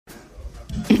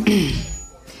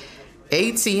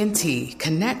AT&T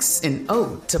connects an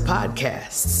ode to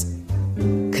podcasts.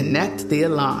 Connect the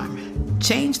alarm.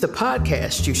 Change the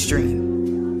podcast you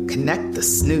stream. Connect the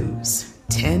snooze.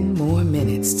 10 more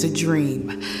minutes to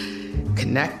dream.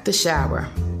 Connect the shower.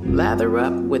 Lather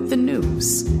up with the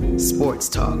news. Sports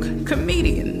talk,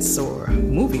 comedians, or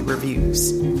movie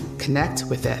reviews. Connect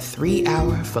with that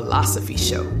 3-hour philosophy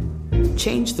show.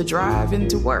 Change the drive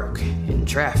into work in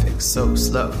traffic so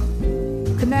slow.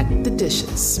 Connect the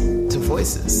dishes to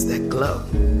voices that glow.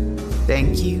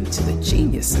 Thank you to the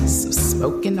geniuses of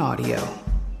spoken audio.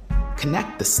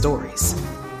 Connect the stories.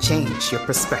 Change your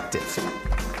perspective.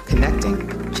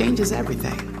 Connecting changes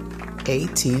everything.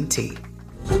 AT&T.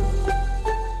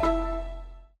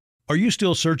 Are you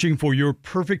still searching for your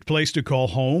perfect place to call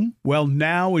home? Well,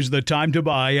 now is the time to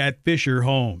buy at Fisher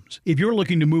Homes. If you're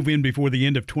looking to move in before the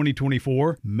end of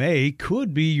 2024, May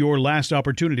could be your last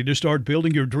opportunity to start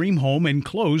building your dream home and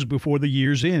close before the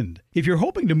year's end. If you're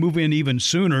hoping to move in even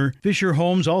sooner, Fisher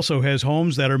Homes also has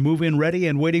homes that are move-in ready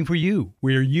and waiting for you,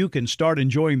 where you can start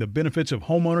enjoying the benefits of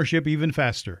homeownership even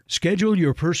faster. Schedule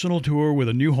your personal tour with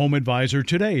a new home advisor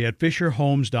today at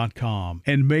FisherHomes.com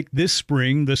and make this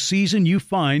spring the season you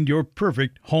find your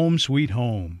perfect home sweet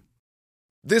home.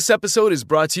 This episode is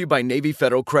brought to you by Navy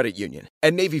Federal Credit Union.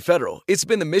 At Navy Federal, it's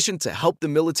been the mission to help the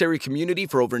military community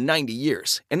for over 90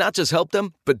 years. And not just help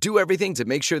them, but do everything to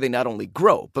make sure they not only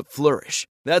grow, but flourish.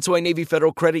 That's why Navy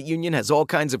Federal Credit Union has all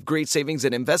kinds of great savings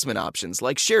and investment options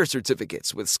like share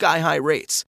certificates with sky-high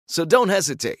rates. So don't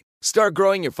hesitate. Start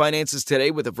growing your finances today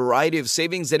with a variety of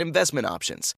savings and investment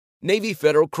options. Navy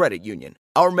Federal Credit Union.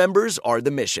 Our members are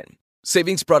the mission.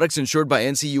 Savings products insured by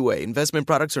NCUA. Investment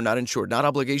products are not insured, not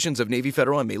obligations of Navy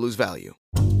Federal and may lose value.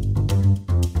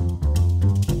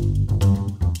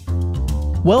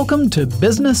 Welcome to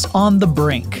Business on the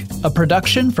Brink, a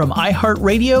production from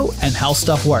iHeartRadio and How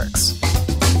Stuff Works.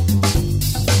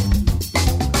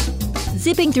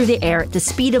 Zipping through the air at the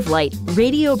speed of light,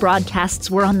 radio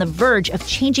broadcasts were on the verge of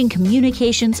changing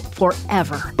communications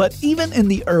forever. But even in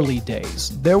the early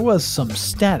days, there was some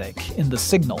static in the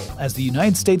signal as the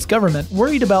United States government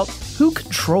worried about who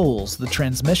controls the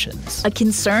transmissions. A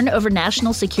concern over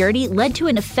national security led to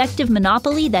an effective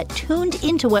monopoly that tuned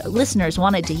into what listeners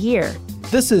wanted to hear.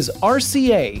 This is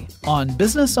RCA on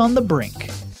Business on the Brink.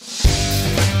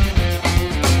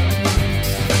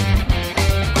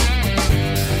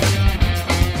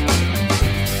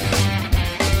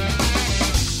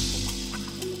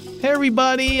 Hey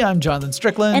everybody, I'm Jonathan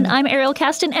Strickland. And I'm Ariel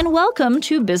Caston, and welcome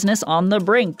to Business on the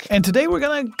Brink. And today we're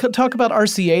going to talk about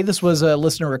RCA. This was a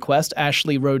listener request.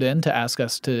 Ashley wrote in to ask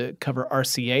us to cover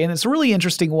RCA, and it's a really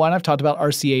interesting one. I've talked about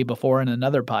RCA before in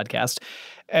another podcast,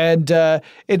 and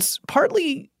it's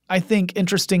partly, I think,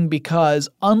 interesting because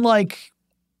unlike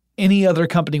any other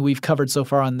company we've covered so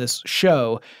far on this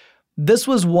show, this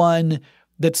was one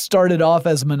that started off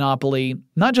as a monopoly,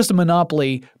 not just a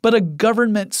monopoly, but a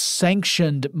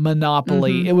government-sanctioned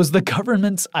monopoly. Mm-hmm. It was the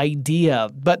government's idea.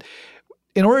 But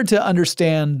in order to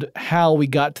understand how we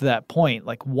got to that point,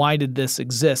 like why did this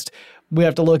exist, we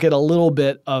have to look at a little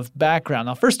bit of background.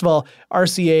 Now, first of all,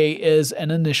 RCA is an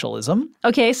initialism.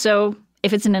 Okay, so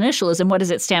if it's an initialism, what does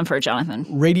it stand for, Jonathan?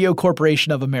 Radio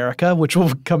Corporation of America, which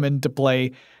will come into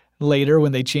play later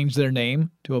when they change their name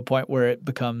to a point where it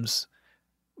becomes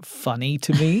funny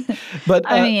to me. But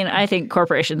I mean, I think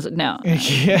corporations, no.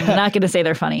 Yeah. I'm not going to say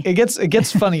they're funny. It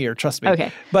gets funnier, trust me.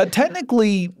 Okay. But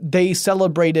technically, they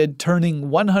celebrated turning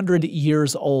 100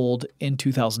 years old in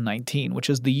 2019, which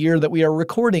is the year that we are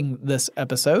recording this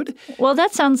episode. Well,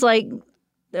 that sounds like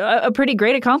a pretty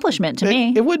great accomplishment to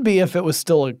me. It would be if it was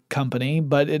still a company,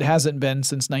 but it hasn't been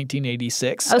since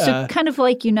 1986. Oh, so kind of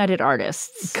like United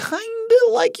Artists. Kind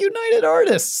of like United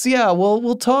Artists. Yeah, well,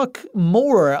 we'll talk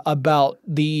more about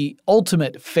the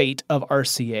ultimate fate of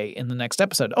RCA in the next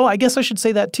episode. Oh, I guess I should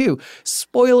say that too.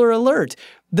 Spoiler alert.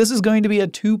 This is going to be a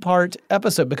two-part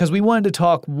episode because we wanted to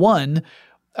talk, one,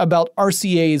 about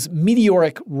RCA's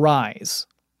meteoric rise,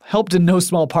 helped in no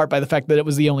small part by the fact that it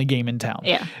was the only game in town.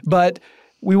 Yeah. But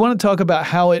we want to talk about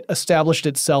how it established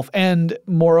itself and,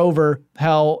 moreover,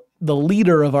 how the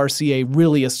leader of RCA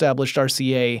really established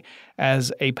RCA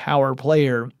as a power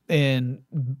player in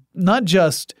not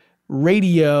just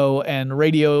radio and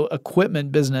radio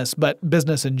equipment business, but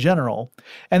business in general.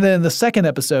 And then in the second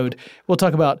episode, we'll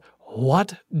talk about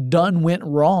what done went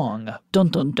wrong. Dun,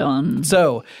 dun, dun.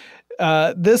 So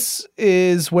this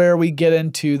is where we get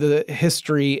into the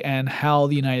history and how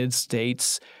the United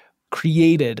States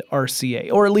created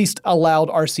RCA, or at least allowed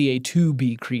RCA to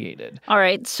be created. All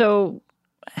right. So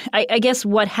I guess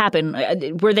what happened?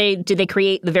 Did they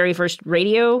create the very first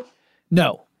radio?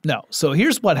 No. So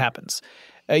here's what happens.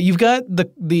 You've got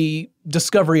the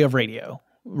discovery of radio,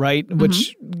 right,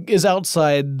 which is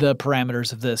outside the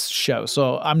parameters of this show.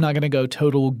 So I'm not going to go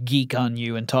total geek on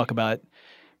you and talk about it.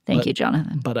 Thank you,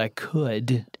 Jonathan. But I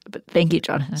could. But thank you,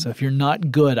 Jonathan. So if you're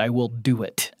not good, I will do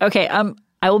it. Okay,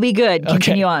 I will be good.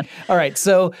 Continue on. All right,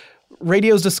 so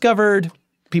radio's discovered.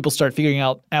 People start figuring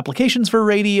out applications for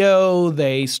radio.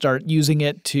 They start using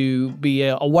it to be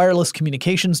a wireless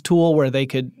communications tool where they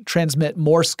could transmit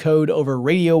Morse code over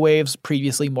radio waves.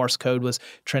 Previously, Morse code was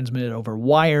transmitted over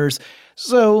wires.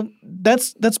 So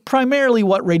that's primarily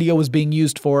what radio was being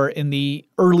used for in the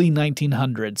early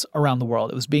 1900s around the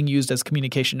world. It was being used as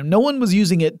communication. And no one was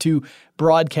using it to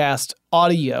broadcast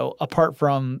audio apart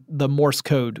from the Morse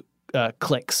code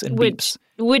clicks and beeps.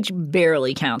 Which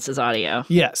barely counts as audio.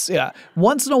 Yes, yeah.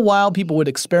 Once in a while, people would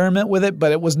experiment with it,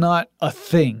 but it was not a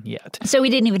thing yet. So we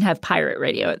didn't even have pirate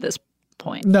radio at this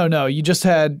point. No. You just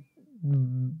had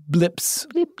blips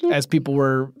as people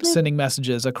were sending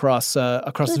messages across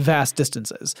vast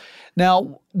distances.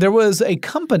 Now, there was a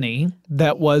company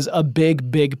that was a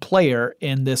big player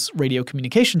in this radio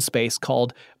communication space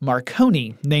called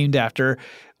Marconi, named after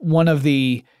one of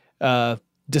the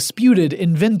disputed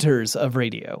inventors of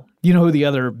radio. You know who the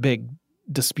other big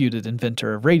disputed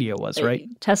inventor of radio was, right?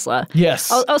 Tesla.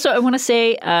 Yes. Also, I want to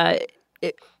say,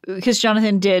 because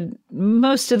Jonathan did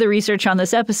most of the research on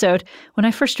this episode, when I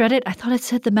first read it, I thought it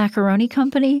said the Macaroni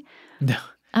Company. No.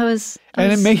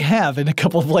 And it may have in a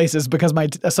couple of places because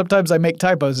sometimes I make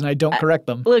typos and I don't correct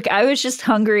them. Look, I was just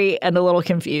hungry and a little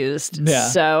confused. Yeah.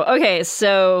 So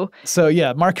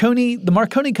yeah, the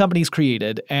Marconi Company's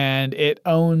created, and it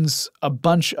owns a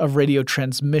bunch of radio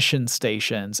transmission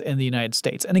stations in the United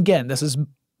States. And again, this is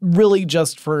really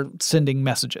just for sending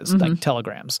messages, like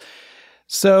telegrams.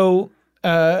 So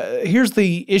here's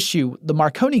the issue. The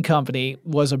Marconi Company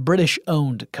was a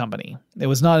British-owned company. It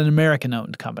was not an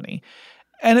American-owned company.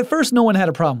 And at first, no one had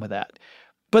a problem with that.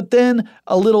 But then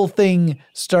a little thing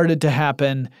started to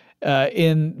happen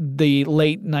in the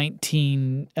late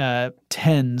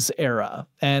 1910s era.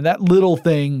 And that little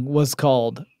thing was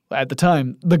called, at the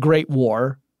time, the Great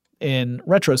War. In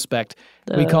retrospect,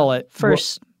 we call it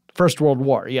First World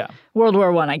War, yeah. World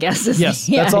War I, I guess. Yes,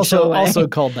 that's also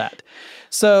called that.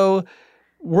 So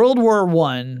World War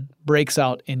I breaks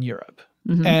out in Europe.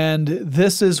 And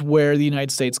this is where the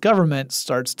United States government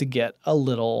starts to get a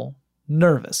little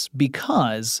nervous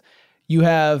because you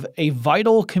have a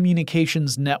vital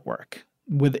communications network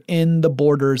within the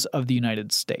borders of the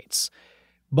United States,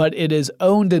 but it is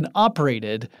owned and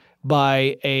operated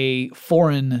by a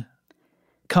foreign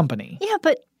company. Yeah,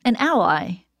 but an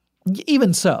ally.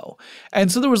 Even so.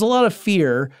 And so there was a lot of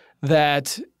fear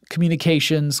that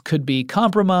communications could be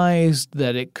compromised,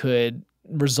 that it could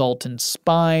result in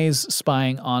spies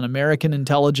spying on American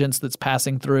intelligence that's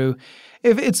passing through.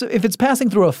 If it's passing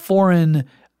through a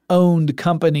foreign-owned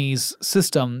company's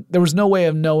system, there was no way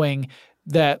of knowing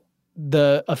that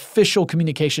the official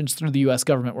communications through the U.S.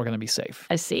 government were going to be safe.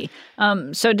 I see.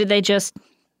 So did they just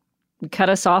cut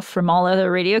us off from all other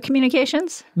radio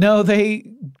communications? No, they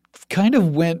kind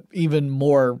of went even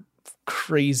more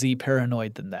crazy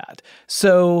paranoid than that.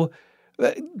 So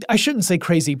I shouldn't say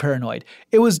crazy paranoid.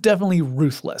 It was definitely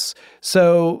ruthless.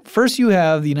 So first you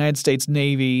have the United States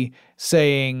Navy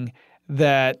saying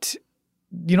that,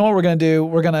 you know what we're going to do?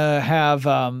 We're going to have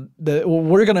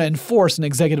we're going to enforce an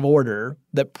executive order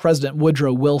that President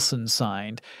Woodrow Wilson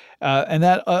signed. And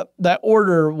that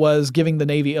order was giving the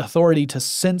Navy authority to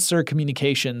censor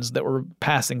communications that were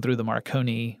passing through the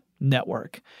Marconi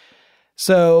network.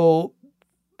 So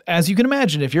as you can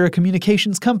imagine, if you're a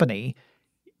communications company,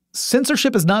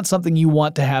 censorship is not something you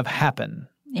want to have happen.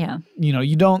 Yeah. You know,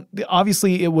 you don't –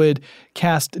 obviously it would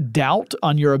cast doubt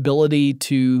on your ability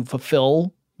to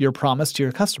fulfill your promise to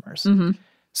your customers.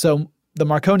 So the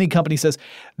Marconi Company says,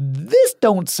 this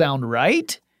don't sound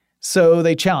right. So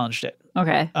they challenged it.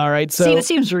 Okay. All right. So see, it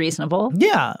seems reasonable.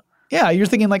 Yeah. Yeah. You're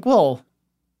thinking like, well,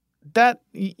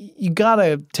 you got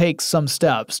to take some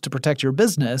steps to protect your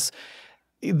business.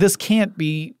 This can't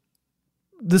be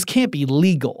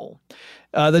legal.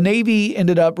 The Navy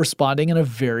ended up responding in a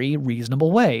very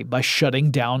reasonable way by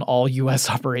shutting down all U.S.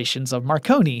 operations of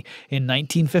Marconi in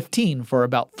 1915 for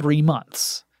about 3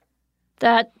 months.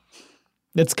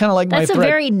 It's kind of like my threat. That's a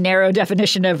very narrow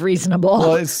definition of reasonable.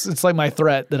 Well, it's like my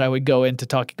threat that I would go into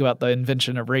talking about the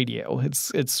invention of radio.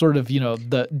 It's sort of, you know,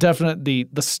 the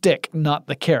stick, not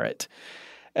the carrot.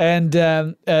 And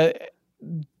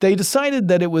they decided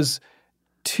that it was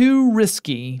too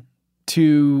risky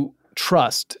to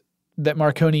trust that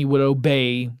Marconi would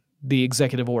obey the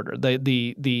executive order,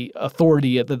 the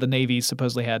authority that the Navy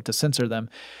supposedly had to censor them.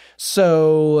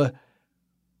 So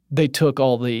they took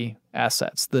all the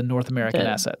assets, the North American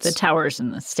assets. The towers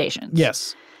and the stations.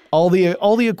 Yes. All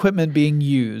the equipment being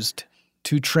used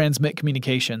to transmit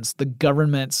communications, the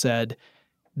government said,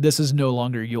 this is no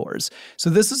longer yours. So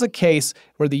this is a case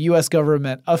where the U.S.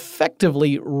 government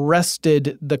effectively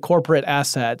wrested the corporate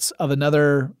assets of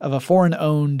a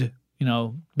foreign-owned,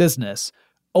 business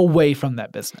away from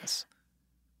that business.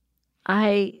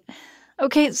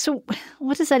 Okay, so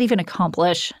what does that even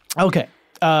accomplish? Okay.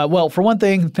 Well, for one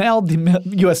thing, now the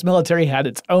U.S. military had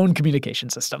its own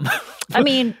communication system. I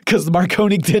mean, because the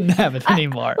Marconi didn't have it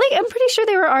anymore. I'm pretty sure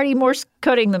they were already Morse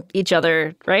coding each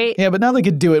other, right? Yeah, but now they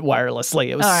could do it wirelessly.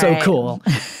 It was so cool.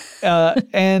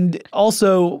 And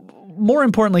also, more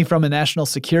importantly, from a national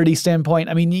security standpoint,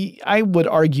 I mean, I would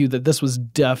argue that this was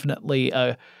definitely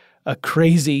a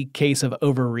crazy case of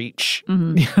overreach.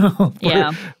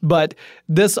 Yeah. But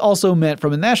this also meant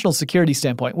from a national security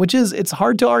standpoint, which is, it's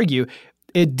hard to argue,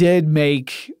 it did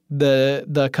make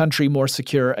the country more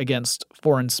secure against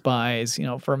foreign spies,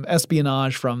 from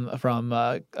espionage, from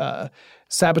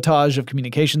sabotage of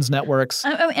communications networks.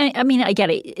 I mean, I get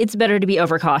it. It's better to be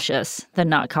overcautious than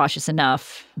not cautious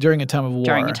enough during a time of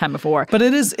war. But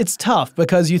it's tough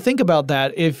because you think about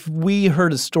that. If we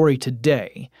heard a story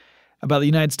today about the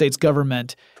United States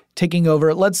government taking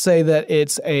over, let's say that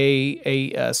it's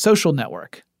a social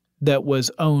network that was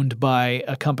owned by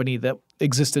a company that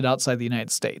existed outside the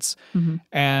United States. Mm-hmm.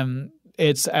 And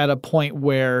it's at a point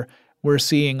where we're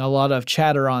seeing a lot of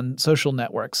chatter on social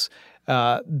networks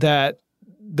that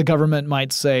the government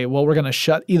might say, well, we're going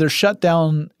to either shut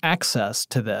down access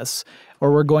to this,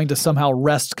 or we're going to somehow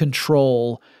wrest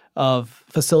control of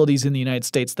facilities in the United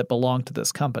States that belong to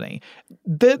this company.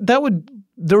 There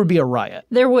would be a riot.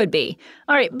 There would be.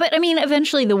 All right. But I mean,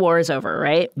 eventually the war is over,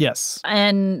 right? Yes.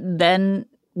 And then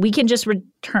we can just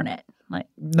return it.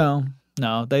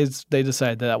 No, they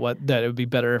decided that it would be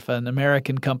better if an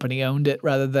American company owned it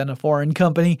rather than a foreign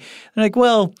company. They're like,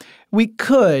 well, we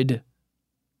could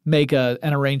make an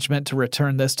arrangement to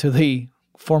return this to the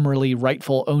formerly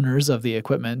rightful owners of the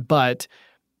equipment, but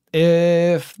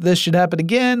if this should happen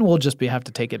again, we'll just have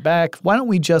to take it back. Why don't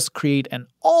we just create an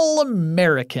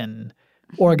all-American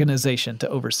organization to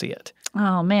oversee it?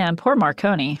 Oh, man. Poor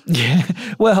Marconi. Yeah.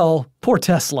 Well, poor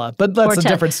Tesla, but that's a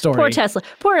different story. Poor Tesla.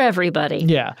 Poor everybody.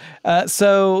 Yeah.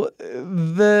 So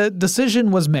the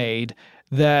decision was made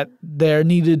that there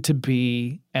needed to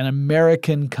be an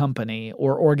American company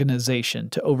or organization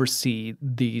to oversee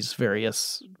these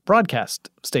various broadcast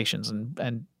stations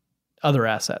and other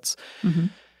assets. Mm-hmm.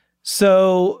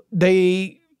 So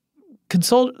they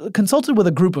consulted with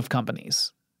a group of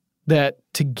companies that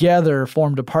together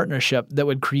formed a partnership that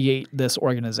would create this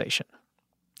organization.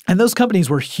 And those companies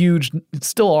were huge,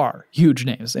 still are huge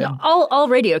names. Yeah. All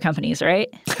radio companies, right?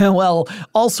 Well,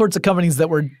 all sorts of companies that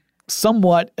were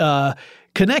somewhat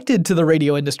connected to the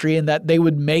radio industry in that they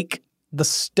would make the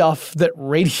stuff that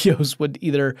radios would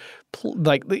either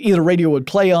radio would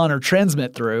play on or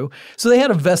transmit through. So they had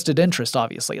a vested interest,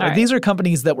 obviously. These are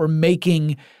companies that were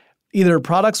making either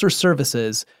products or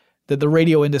services that the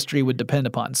radio industry would depend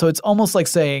upon. So it's almost like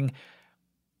saying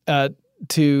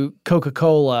to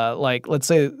Coca-Cola, let's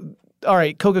say, all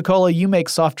right, Coca-Cola, you make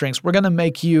soft drinks. We're going to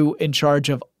make you in charge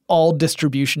of all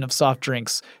distribution of soft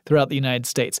drinks throughout the United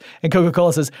States. And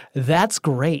Coca-Cola says, that's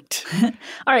great.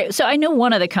 All right. So I know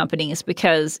one of the companies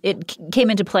because it came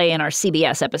into play in our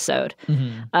CBS episode,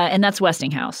 and that's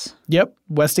Westinghouse. Yep.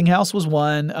 Westinghouse was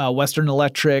one, Western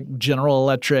Electric, General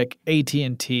Electric,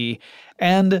 AT&T,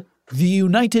 and the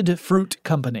United Fruit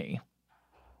Company.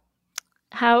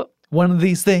 How? One of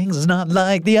these things is not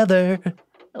like the other.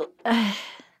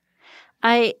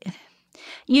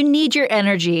 You need your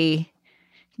energy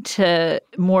to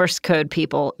Morse code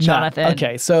people, Jonathan.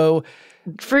 Okay, so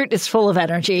fruit is full of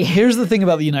energy. Here's the thing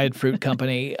about the United Fruit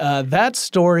Company. That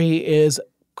story is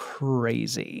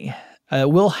crazy.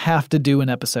 We'll have to do an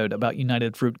episode about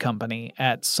United Fruit Company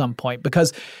at some point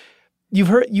because have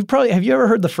you ever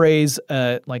heard the phrase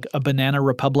like a banana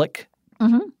republic?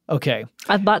 Mm-hmm. Okay.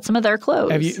 I've bought some of their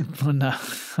clothes. Have you? Well, no.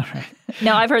 All right.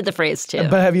 No, I've heard the phrase too.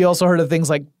 But have you also heard of things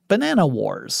like banana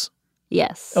wars?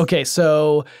 Yes. Okay,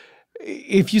 so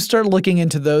if you start looking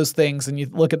into those things and you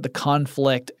look at the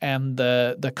conflict and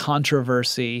the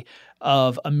controversy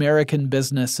of American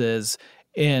businesses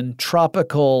in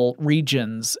tropical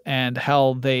regions and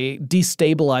how they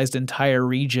destabilized entire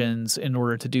regions in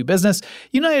order to do business,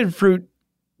 United Fruit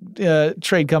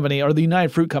Trade Company, or the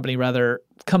United Fruit Company rather,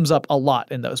 comes up a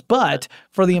lot in those. But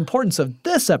for the importance of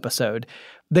this episode,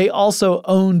 they also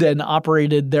owned and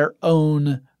operated their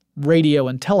own radio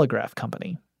and telegraph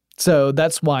company. So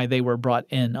that's why they were brought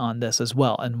in on this as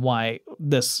well, and why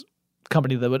this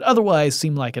company that would otherwise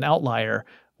seem like an outlier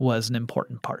was an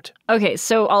important part. Okay,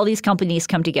 so all these companies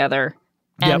come together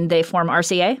and they form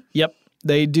RCA? Yep.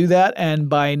 They do that, and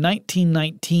by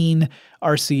 1919,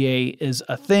 RCA is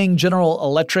a thing. General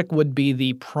Electric would be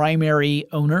the primary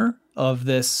owner of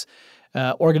this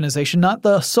organization, not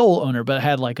the sole owner, but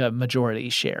had like a majority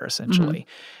share, essentially.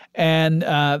 And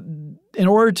in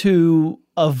order to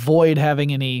avoid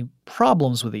having any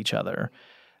problems with each other,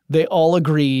 they all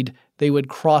agreed they would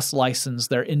cross-license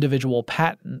their individual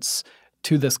patents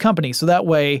to this company. So that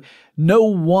way, no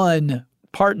one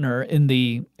partner in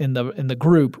the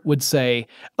group would say,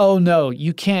 "Oh no,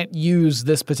 you can't use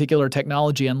this particular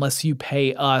technology unless you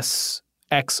pay us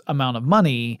X amount of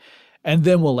money, and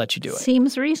then we'll let you do it."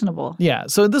 Seems reasonable. Yeah.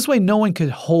 So this way, no one could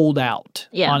hold out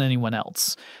Yeah. on anyone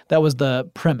else. That was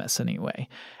the premise, anyway.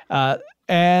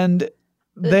 And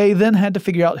they then had to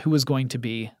figure out who was going to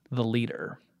be the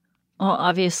leader. Well,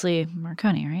 obviously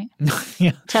Marconi, right?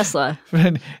 Yeah. Tesla.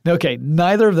 Okay,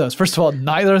 neither of those. First of all,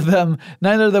 neither of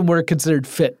them were considered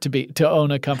fit to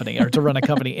own a company or to run a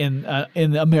company in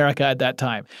America at that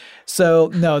time.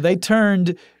 So no, they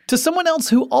turned to someone else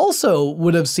who also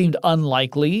would have seemed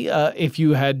unlikely if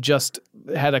you had just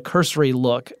had a cursory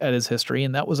look at his history,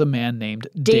 and that was a man named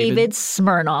David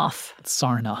Smirnoff.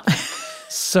 Sarnoff.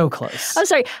 So close. I'm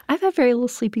sorry. I've had very little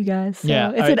sleep, you guys. So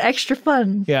Yeah, it's an extra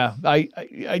fun. Yeah,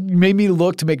 I made me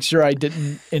look to make sure I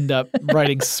didn't end up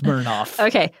writing Smirnoff.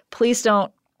 Okay. Please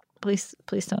don't. Please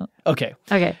don't. Okay.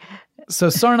 Okay. So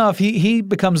Sarnoff, he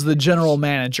becomes the general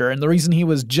manager, and the reason he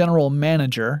was general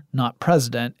manager, not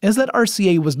president, is that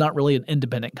RCA was not really an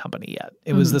independent company yet.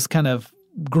 It was this kind of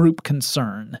group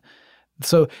concern.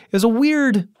 So it was a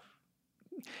weird.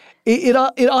 It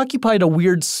occupied a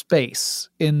weird space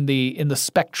in the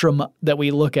spectrum that we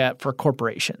look at for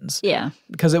corporations. Yeah.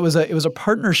 Because it was a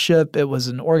partnership. It was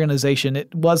an organization.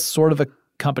 It was sort of a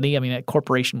company. I mean, a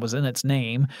corporation was in its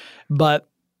name, but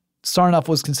Sarnoff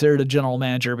was considered a general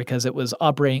manager because it was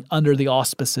operating under the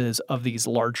auspices of these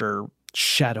larger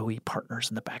shadowy partners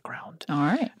in the background. All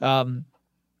right.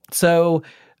 So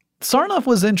Sarnoff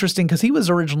was interesting because he was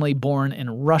originally born in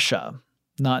Russia,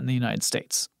 not in the United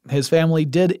States. His family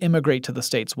did immigrate to the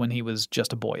States when he was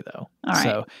just a boy, though. All right.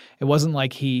 So it wasn't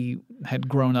like he had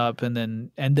grown up and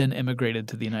then immigrated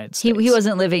to the United States. He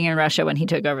wasn't living in Russia when he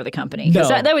took over the company. No.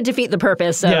 That would defeat the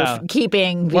purpose of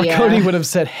keeping the... Marconi would have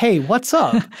said, "Hey, what's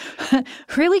up?"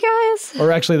 Really, guys?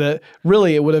 Or actually,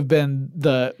 it would have been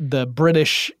the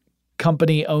British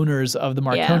company owners of the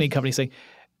Marconi company saying,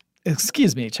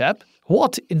 "Excuse me, chap.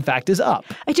 What, in fact, is up?"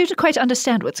 I don't quite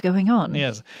understand what's going on.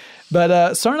 Yes. But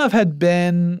Sarnoff had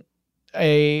been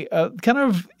a kind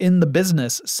of in the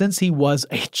business since he was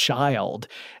a child.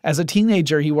 As a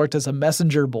teenager, he worked as a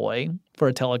messenger boy for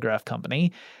a telegraph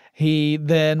company. He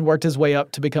then worked his way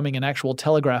up to becoming an actual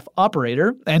telegraph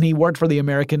operator, and he worked for the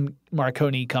American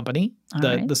Marconi Company,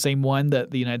 the same one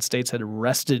that the United States had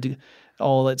wrested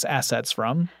all its assets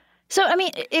from. So, I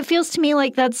mean, it feels to me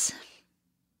like that's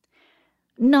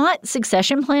not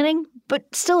succession planning, but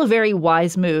still a very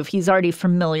wise move. He's already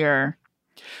familiar.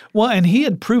 Well, and he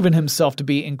had proven himself to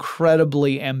be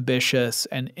incredibly ambitious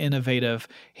and innovative.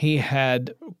 He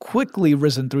had quickly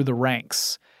risen through the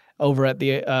ranks over at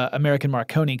the American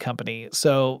Marconi Company.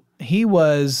 So he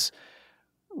was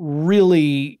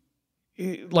really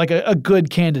like a good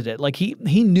candidate. Like he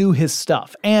knew his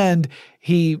stuff, and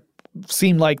he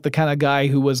seemed like the kind of guy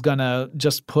who was going to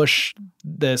just push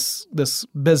this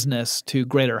business to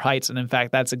greater heights. And in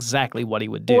fact, that's exactly what he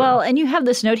would do. Well, and you have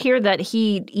this note here that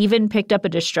he even picked up a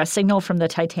distress signal from the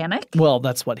Titanic. Well,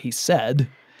 that's what he said.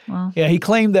 Well, yeah, he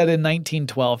claimed that in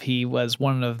 1912 he was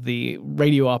one of the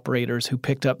radio operators who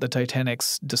picked up the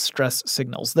Titanic's distress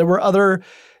signals. There were other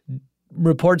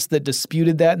reports that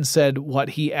disputed that and said what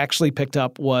he actually picked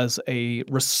up was a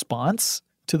response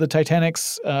to the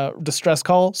Titanic's distress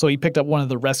call. So he picked up one of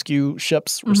the rescue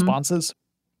ship's responses.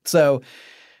 So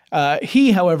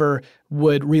he, however,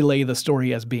 would relay the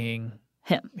story as being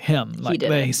him. Like he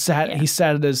did. He sat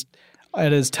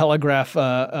at his telegraph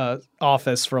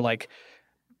office for like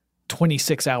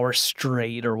 26 hours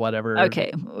straight or whatever.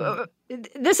 Okay.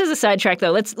 This is a sidetrack,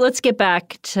 though. Let's get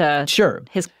back to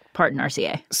his part in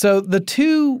RCA. So the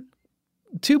two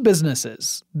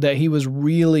businesses that he was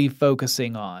really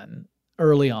focusing on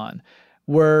early on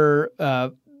were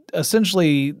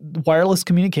essentially wireless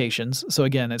communications. So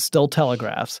again, it's still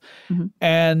telegraphs,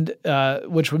 and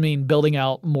which would mean building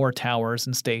out more towers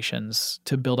and stations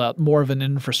to build out more of an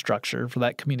infrastructure for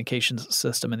that communications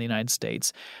system in the United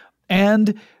States.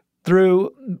 And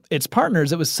through its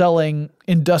partners, it was selling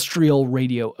industrial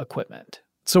radio equipment.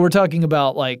 So we're talking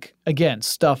about, like, again,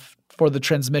 stuff for the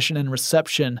transmission and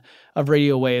reception of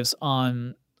radio waves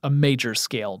on a major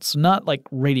scale. So not like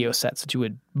radio sets that you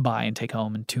would buy and take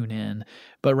home and tune in,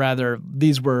 but rather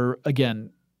these were,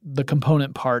 again, the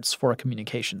component parts for a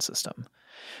communication system.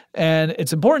 And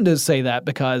it's important to say that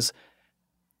because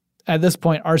at this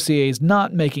point, RCA is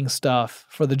not making stuff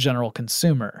for the general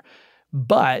consumer.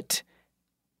 But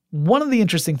one of the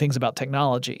interesting things about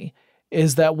technology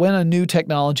is that when a new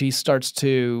technology starts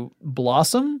to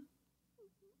blossom,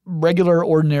 regular,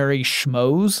 ordinary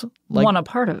schmoes want a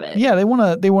part of it. Yeah, they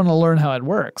want to learn how it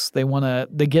works. They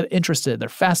get interested. They're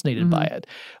fascinated by it.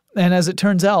 And as it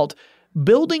turns out,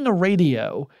 building a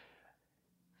radio,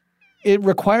 it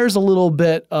requires a little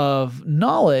bit of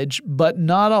knowledge, but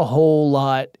not a whole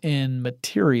lot in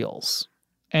materials.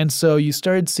 And so you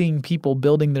started seeing people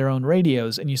building their own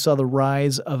radios, and you saw the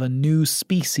rise of a new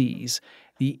species,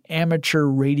 the amateur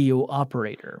radio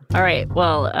operator. All right.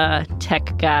 Well,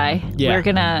 tech guy, Yeah. we're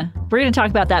gonna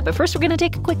talk about that. But first, we're gonna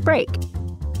take a quick break.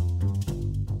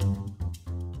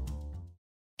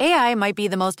 AI might be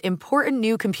the most important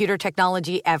new computer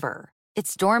technology ever.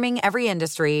 It's storming every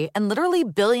industry, and literally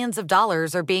billions of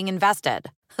dollars are being invested.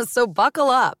 So buckle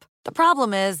up. The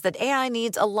problem is that AI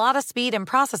needs a lot of speed and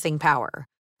processing power.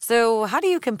 So how do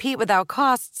you compete without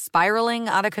costs spiraling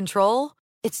out of control?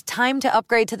 It's time to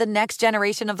upgrade to the next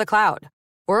generation of the cloud.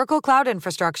 Oracle Cloud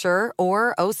Infrastructure,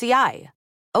 or OCI.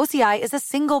 OCI is a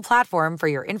single platform for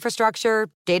your infrastructure,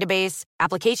 database,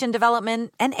 application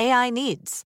development, and AI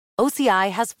needs.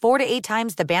 OCI has 4 to 8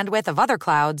 times the bandwidth of other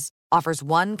clouds, offers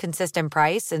one consistent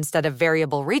price instead of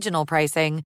variable regional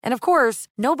pricing, and of course,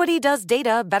 nobody does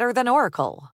data better than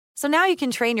Oracle. So now you can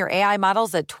train your AI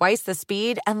models at twice the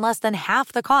speed and less than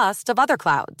half the cost of other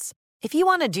clouds. If you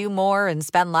want to do more and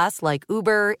spend less like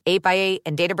Uber, 8x8,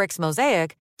 and Databricks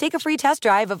Mosaic, take a free test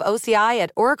drive of OCI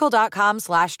at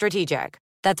oracle.com/strategic.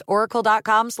 That's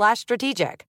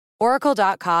oracle.com/strategic.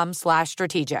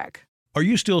 Oracle.com/strategic. Are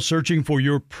you still searching for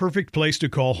your perfect place to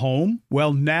call home?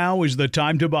 Well, now is the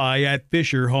time to buy at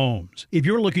Fisher Homes. If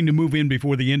you're looking to move in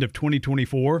before the end of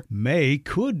 2024, May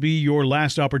could be your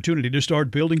last opportunity to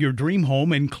start building your dream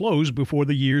home and close before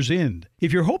the year's end.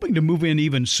 If you're hoping to move in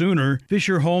even sooner,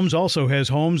 Fisher Homes also has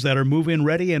homes that are move-in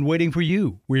ready and waiting for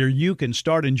you, where you can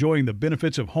start enjoying the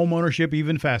benefits of homeownership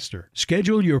even faster.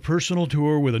 Schedule your personal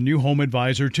tour with a new home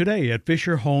advisor today at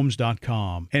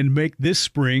FisherHomes.com and make this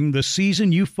spring the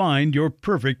season you find your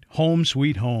perfect home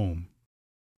sweet home.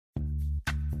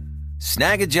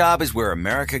 Snag a Job is where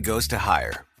America goes to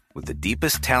hire, with the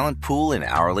deepest talent pool in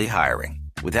hourly hiring.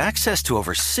 With access to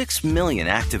over 6 million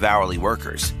active hourly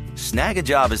workers, Snag a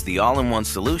Job is the all-in-one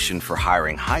solution for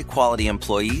hiring high-quality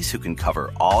employees who can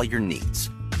cover all your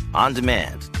needs. On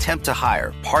demand, temp to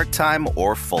hire, part-time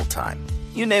or full-time.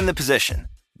 You name the position.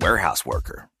 Warehouse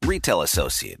worker, retail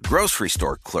associate, grocery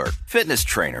store clerk, fitness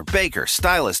trainer, baker,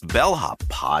 stylist, bellhop,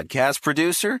 podcast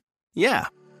producer. Yeah,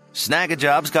 Snag a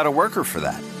Job's got a worker for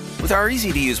that. With our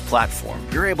easy-to-use platform,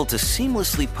 you're able to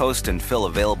seamlessly post and fill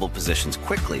available positions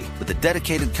quickly with a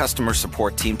dedicated customer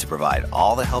support team to provide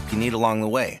all the help you need along the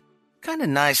way. Kind of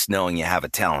nice knowing you have a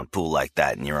talent pool like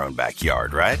that in your own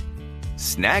backyard, right?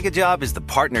 Snag a Job is the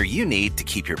partner you need to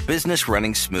keep your business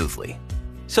running smoothly.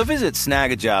 So visit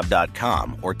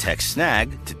snagajob.com or text SNAG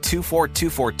to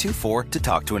 242424 to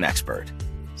talk to an expert.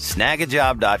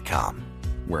 Snagajob.com,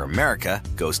 where America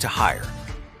goes to hire.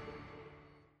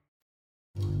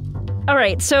 All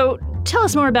right, so tell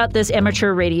us more about this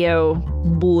amateur radio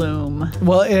bloom.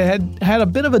 Well, it had a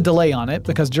bit of a delay on it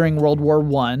because during World War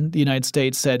I, the United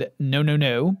States said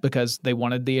no, because they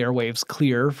wanted the airwaves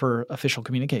clear for official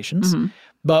communications. Mm-hmm.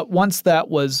 But once that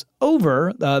was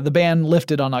over, the ban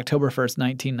lifted on October 1st,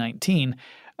 1919.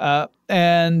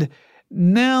 And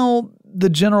now the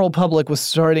general public was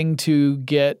starting to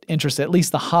get interested, at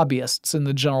least the hobbyists in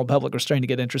the general public were starting to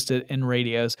get interested in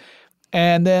radios.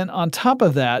 And then on top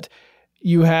of that,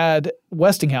 you had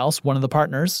Westinghouse, one of the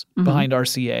partners behind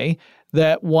RCA,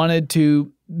 that wanted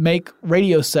to make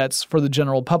radio sets for the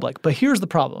general public. But here's the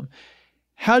problem.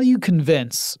 How do you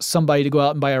convince somebody to go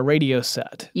out and buy a radio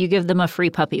set? You give them a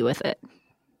free puppy with it.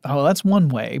 Oh, that's one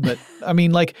way. But I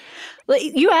mean, like...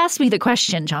 You asked me the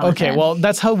question, Jonathan. Okay, well,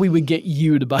 that's how we would get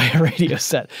you to buy a radio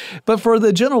set. But for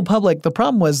the general public, the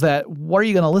problem was that what are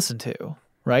you going to listen to?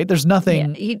 Right? There's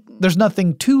nothing there's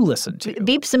nothing to listen to.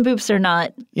 Beeps and boops are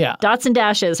not dots and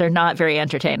dashes are not very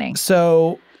entertaining.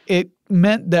 So it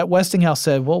meant that Westinghouse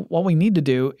said, well, what we need to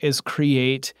do is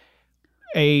create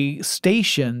a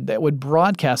station that would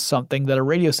broadcast something that a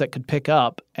radio set could pick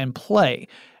up and play.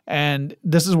 And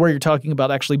this is where you're talking about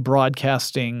actually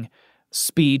broadcasting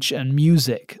speech and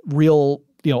music, real,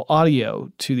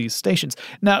 audio to these stations.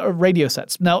 Now, radio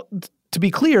sets. Now, to be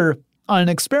clear, on an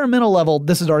experimental level,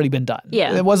 this had already been done.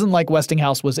 Yeah. It wasn't like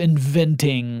Westinghouse was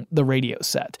inventing the radio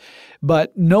set,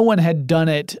 but no one had done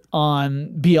it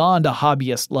on beyond a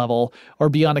hobbyist level or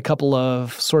beyond a couple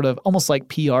of sort of almost like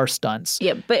PR stunts.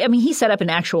 Yeah, but I mean, he set up an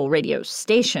actual radio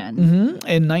station.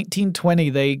 In 1920,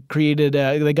 they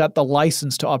they got the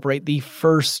license to operate the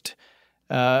first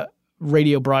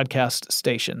radio broadcast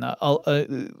station.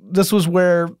 This was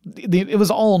where it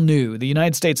was all new. The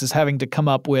United States is having to come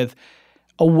up with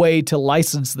a way to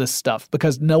license this stuff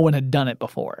because no one had done it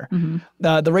before.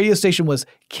 The radio station was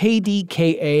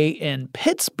KDKA in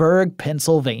Pittsburgh,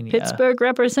 Pennsylvania. Pittsburgh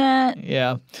represent.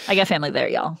 Yeah. I got family there,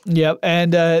 y'all. Yep.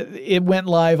 And it went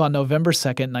live on November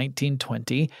 2nd,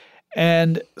 1920.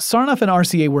 And Sarnoff and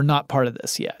RCA were not part of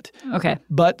this yet. Okay.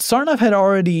 But Sarnoff had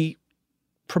already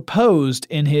proposed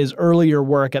in his earlier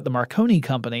work at the Marconi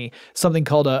Company something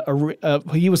called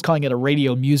he was calling it a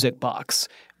radio music box,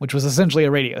 which was essentially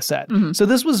a radio set. So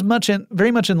this was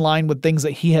very much in line with things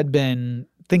that he had been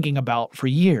thinking about for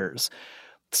years.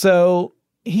 So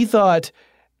he thought,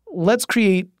 let's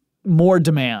create more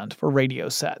demand for radio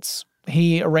sets.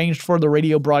 He arranged for the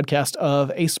radio broadcast of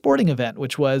a sporting event,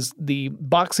 which was the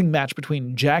boxing match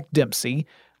between Jack Dempsey,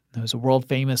 who was a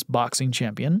world-famous boxing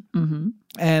champion,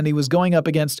 and he was going up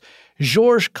against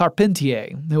Georges Carpentier,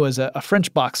 who was a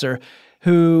French boxer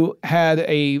who had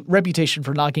a reputation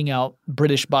for knocking out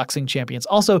British boxing champions.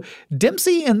 Also,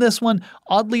 Dempsey in this one,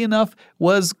 oddly enough,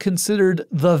 was considered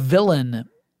the villain.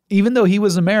 Even though he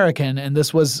was American and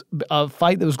this was a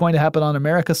fight that was going to happen on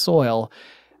America's soil,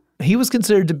 he was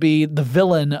considered to be the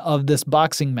villain of this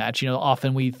boxing match.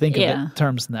 Often we think of it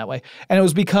terms in that way. And it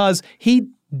was because he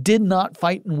did not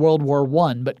fight in World War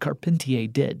I, but Carpentier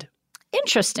did.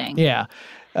 Interesting. Yeah.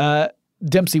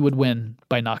 Dempsey would win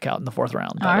by knockout in the fourth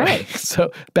round. All right.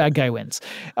 So bad guy wins.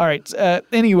 All right.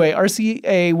 Anyway,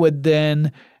 RCA would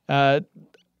then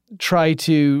try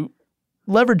to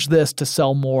leverage this to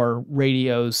sell more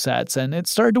radio sets, and it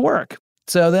started to work.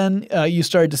 So then you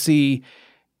started to see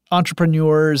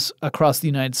entrepreneurs across the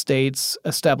United States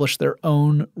establish their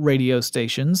own radio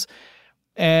stations.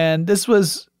 And this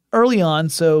was early on,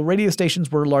 so radio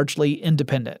stations were largely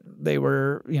independent. They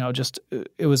were,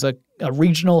 it was a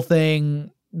regional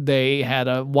thing. They had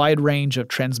a wide range of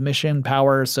transmission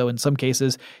power. So in some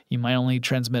cases, you might only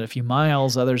transmit a few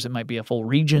miles. Others, it might be a full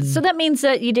region. So that means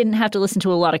that you didn't have to listen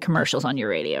to a lot of commercials on your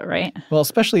radio, right? Well,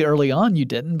 especially early on, you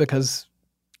didn't because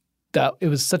it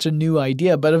was such a new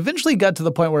idea. But eventually got to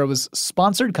the point where it was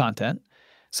sponsored content.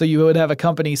 So you would have a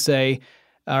company say,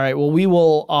 all right, well, we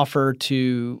will offer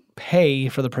to pay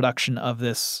for the production of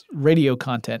this radio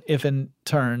content if in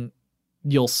turn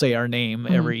you'll say our name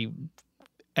every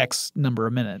X number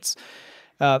of minutes.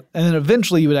 And then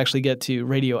eventually you would actually get to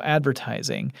radio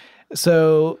advertising.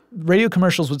 So radio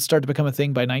commercials would start to become a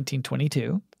thing by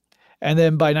 1922. And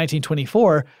then by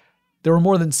 1924, there were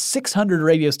more than 600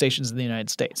 radio stations in the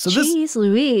United States. So Jeez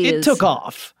Louise. It took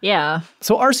off. Yeah.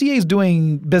 So RCA is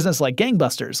doing business like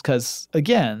gangbusters because,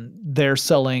 again, they're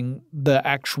selling the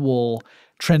actual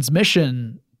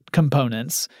transmission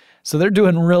components. So they're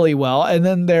doing really well. And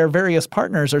then their various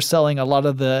partners are selling a lot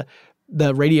of the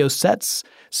radio sets.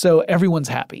 So everyone's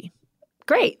happy.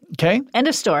 Great. Okay? End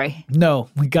of story. No,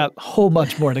 we got a whole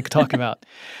bunch more to talk about.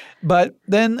 But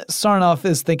then Sarnoff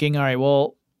is thinking, all right,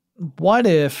 well, what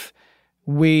if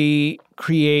we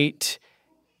create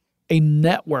a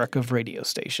network of radio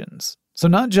stations? So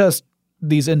not just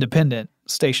these independent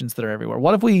stations that are everywhere.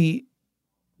 What if we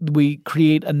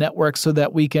create a network so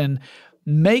that we can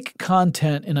make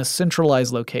content in a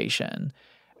centralized location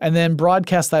and then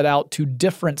broadcast that out to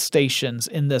different stations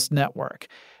in this network?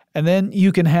 And then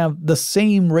you can have the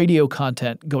same radio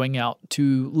content going out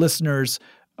to listeners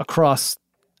across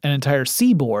an entire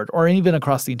seaboard or even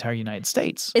across the entire United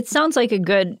States. It sounds like a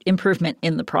good improvement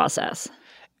in the process.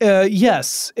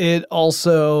 Yes, it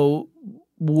also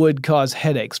would cause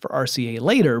headaches for RCA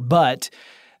later, but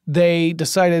they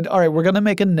decided, all right, we're going to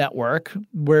make a network.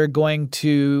 We're going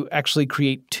to actually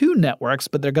create two networks,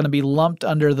 but they're going to be lumped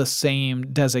under the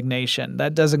same designation.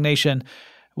 That designation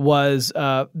was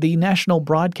the National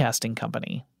Broadcasting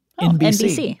Company,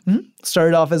 NBC.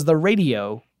 Started off as the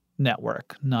radio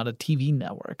network, not a TV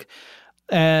network.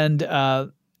 And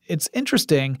it's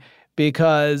interesting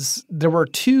because there were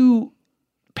two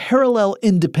parallel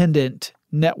independent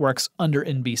networks under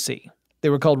NBC. They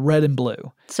were called Red and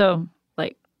Blue. So,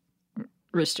 like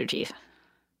Rooster Teeth.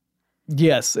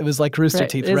 Yes, it was like Rooster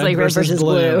Teeth. It was like Red versus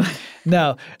Blue.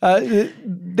 No,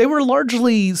 they were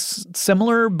largely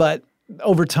similar, but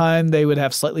over time they would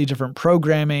have slightly different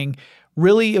programming.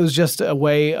 Really, it was just a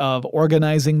way of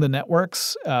organizing the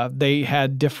networks. They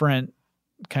had different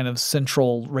kind of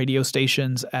central radio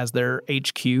stations as their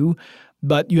HQ.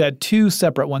 But you had two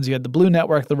separate ones. You had the Blue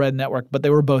Network, the Red Network, but they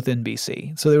were both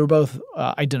NBC. So they were both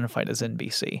identified as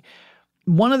NBC.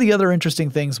 One of the other interesting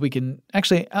things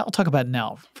I'll talk about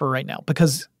now for right now,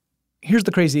 because here's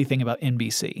the crazy thing about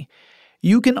NBC.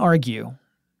 You can argue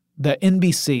that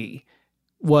NBC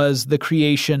was the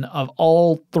creation of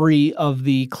all three of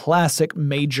the classic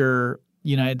major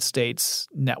United States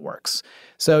networks.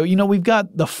 So, we've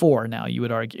got the four now, you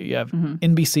would argue. You have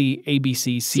NBC,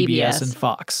 ABC, CBS, and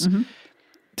Fox. Mm-hmm.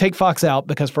 Take Fox out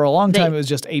because for a long time it was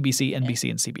just ABC,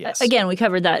 NBC, and CBS. Again, we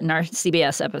covered that in our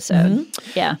CBS episode.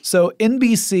 Mm-hmm. Yeah. So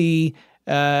NBC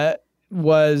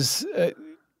was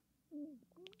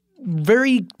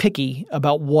very picky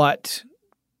about what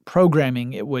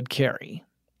programming it would carry.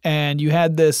 And you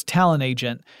had this talent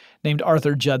agent named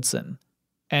Arthur Judson.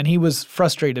 And he was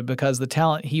frustrated because the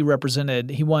talent he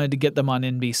represented, he wanted to get them on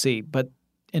NBC, but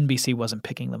NBC wasn't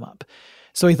picking them up.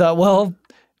 So he thought, well,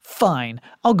 fine,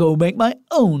 I'll go make my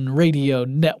own radio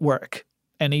network.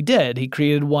 And he did. He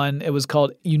created one. It was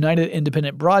called United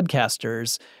Independent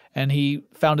Broadcasters, and he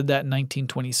founded that in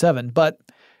 1927. But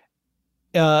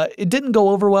it didn't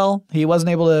go over well. He wasn't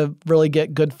able to really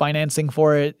get good financing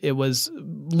for it. It was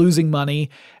losing money.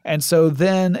 And so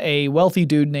then a wealthy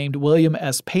dude named William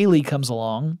S. Paley comes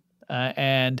along,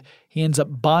 and he ends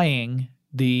up buying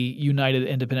the United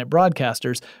Independent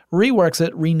Broadcasters, reworks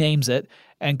it, renames it,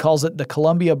 and calls it the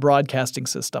Columbia Broadcasting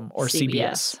System, or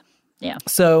CBS. Yeah.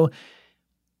 So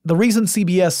the reason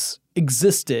CBS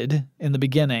existed in the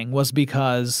beginning was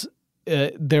because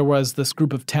there was this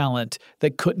group of talent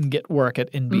that couldn't get work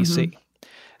at NBC. Mm-hmm.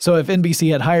 So if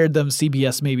NBC had hired them,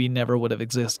 CBS maybe never would have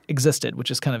existed,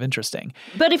 which is kind of interesting.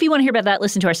 But if you want to hear about that,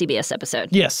 listen to our CBS episode.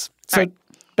 Yes. So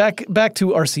back to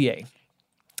RCA.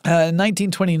 In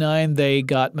 1929, they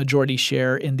got majority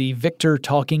share in the Victor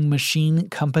Talking Machine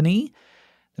Company.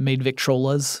 They made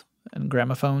Victrolas and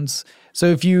gramophones.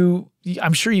 So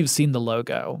I'm sure you've seen the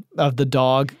logo of the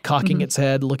dog cocking its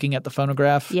head, looking at the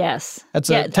phonograph. Yes.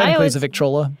 Technically it's a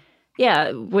Victrola.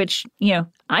 Yeah, which,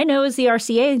 I know is the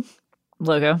RCA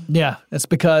logo. Yeah, it's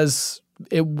because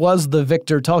it was the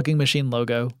Victor Talking Machine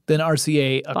logo. Then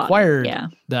RCA acquired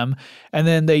them, and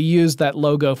then they used that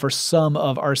logo for some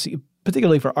of RCA,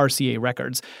 particularly for RCA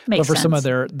Records, but for some of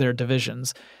their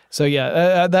divisions. So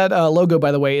that logo,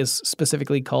 by the way, is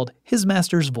specifically called His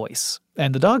Master's Voice.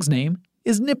 And the dog's name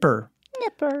is Nipper.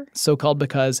 Nipper. So called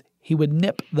because he would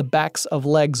nip the backs of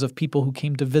legs of people who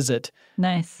came to visit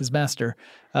his master.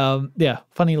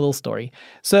 Funny little story.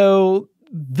 So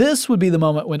this would be the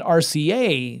moment when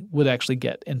RCA would actually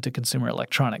get into consumer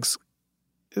electronics.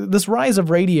 This rise of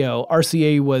radio,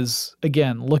 RCA was,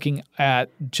 again, looking at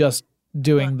just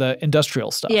doing the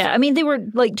industrial stuff. Yeah, I mean, they were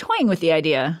like toying with the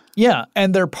idea. Yeah,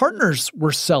 and their partners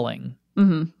were selling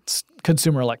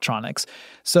consumer electronics.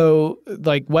 So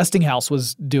like Westinghouse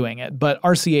was doing it, but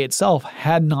RCA itself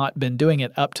had not been doing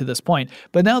it up to this point.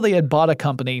 But now they had bought a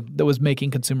company that was making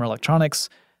consumer electronics,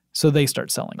 so they start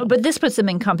selling them. But this puts them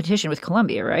in competition with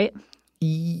Columbia, right?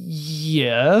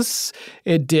 Yes,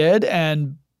 it did,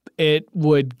 and it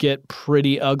would get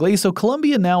pretty ugly. So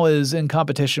Columbia now is in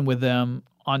competition with them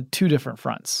on two different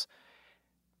fronts.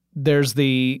 There's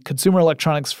the consumer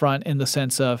electronics front in the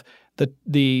sense of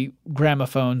the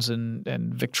gramophones and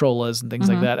Victrolas and things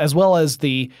like that, as well as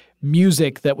the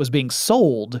music that was being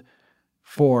sold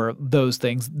for those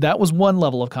things. That was one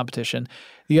level of competition.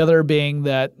 The other being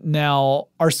that now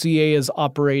RCA is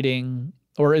operating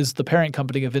or is the parent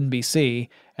company of NBC,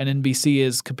 and NBC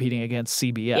is competing against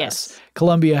CBS. Yes.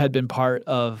 Columbia had been part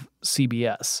of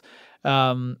CBS.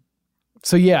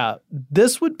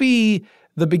 This would be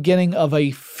the beginning of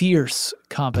a fierce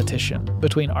competition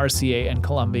between RCA and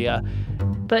Columbia.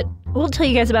 But we'll tell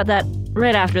you guys about that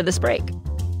right after this break.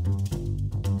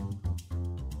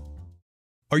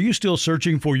 Are you still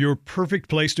searching for your perfect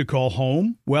place to call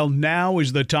home? Well, now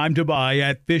is the time to buy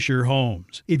at Fisher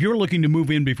Homes. If you're looking to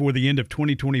move in before the end of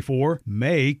 2024,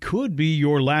 May could be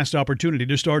your last opportunity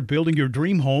to start building your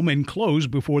dream home and close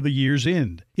before the year's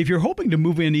end. If you're hoping to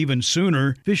move in even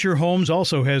sooner, Fisher Homes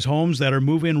also has homes that are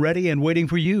move-in ready and waiting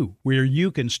for you, where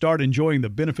you can start enjoying the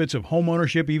benefits of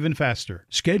homeownership even faster.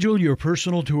 Schedule your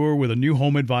personal tour with a new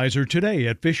home advisor today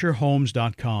at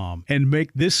FisherHomes.com and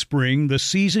make this spring the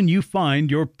season you find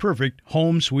your perfect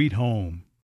home sweet home.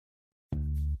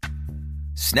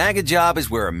 Snag a Job is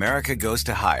where America goes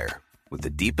to hire, with the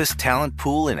deepest talent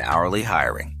pool in hourly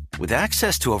hiring. With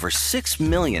access to over 6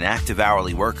 million active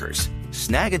hourly workers,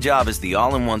 Snag a Job is the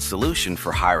all-in-one solution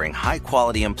for hiring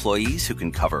high-quality employees who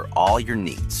can cover all your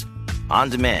needs. On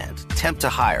demand, temp to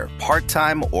hire,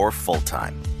 part-time or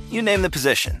full-time. You name the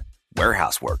position.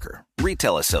 Warehouse worker,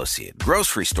 retail associate,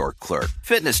 grocery store clerk,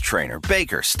 fitness trainer,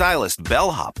 baker, stylist,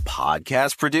 bellhop,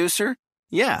 podcast producer?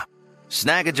 Yeah,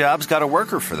 Snag-a-Job's got a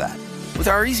worker for that. With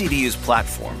our easy-to-use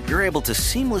platform, you're able to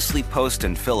seamlessly post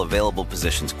and fill available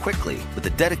positions quickly with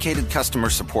a dedicated customer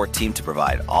support team to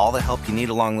provide all the help you need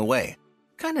along the way.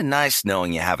 Kind of nice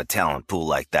knowing you have a talent pool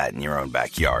like that in your own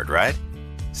backyard, right?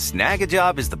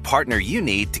 Snag-a-Job is the partner you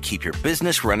need to keep your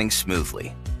business running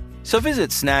smoothly. So visit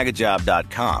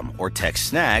snagajob.com or text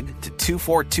snag to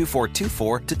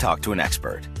 242424 to talk to an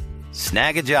expert.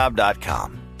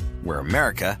 Snagajob.com, where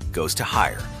America goes to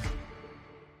hire.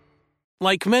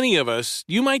 Like many of us,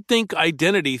 you might think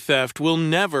identity theft will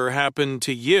never happen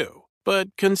to you. But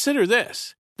consider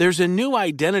this. There's a new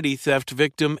identity theft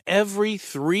victim every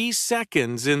 3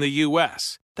 seconds in the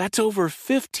U.S. That's over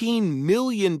 15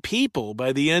 million people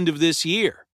by the end of this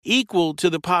year, equal to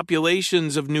the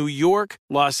populations of New York,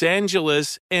 Los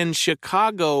Angeles, and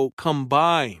Chicago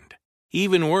combined.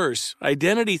 Even worse,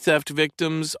 identity theft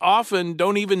victims often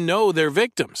don't even know they're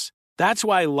victims. That's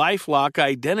why LifeLock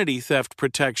Identity Theft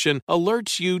Protection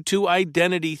alerts you to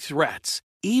identity threats,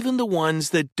 even the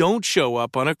ones that don't show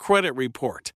up on a credit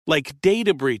report, like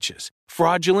data breaches,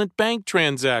 fraudulent bank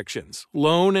transactions,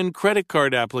 loan and credit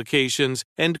card applications,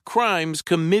 and crimes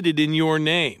committed in your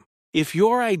name. If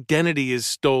your identity is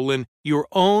stolen, your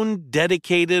own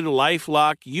dedicated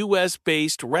LifeLock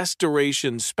U.S.-based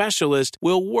restoration specialist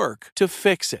will work to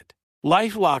fix it.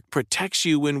 LifeLock protects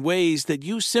you in ways that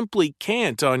you simply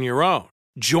can't on your own.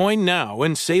 Join now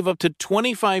and save up to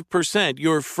 25%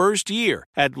 your first year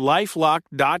at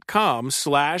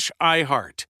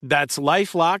LifeLock.com/iHeart. That's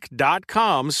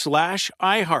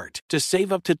LifeLock.com/iHeart to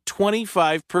save up to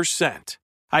 25%.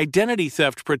 Identity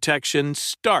theft protection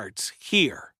starts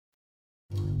here.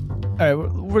 All right,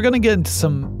 we're going to get into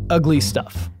some ugly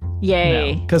stuff.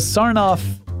 Yay. Because Sarnoff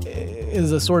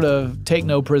is a sort of take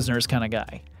no prisoners kind of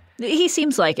guy. He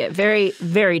seems like it. Very,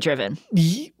 very driven.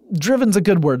 Driven's a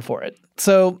good word for it.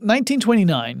 So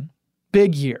 1929,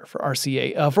 big year for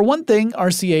RCA. For one thing,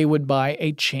 RCA would buy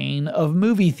a chain of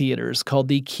movie theaters called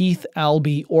the Keith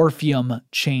Albee Orpheum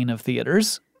chain of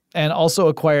theaters, and also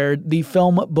acquired the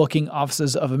Film Booking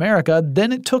Offices of America.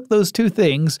 Then it took those two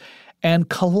things and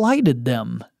collided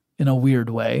them in a weird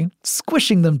way,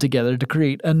 squishing them together to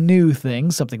create a new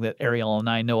thing, something that Ariel and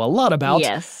I know a lot about.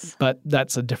 Yes. But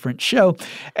that's a different show,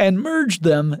 and merged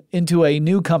them into a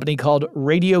new company called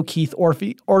Radio Keith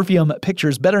Orpheum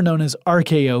Pictures, better known as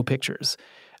RKO Pictures.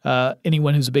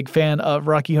 Anyone who's a big fan of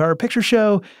Rocky Horror Picture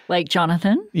Show. Like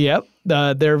Jonathan? Yep.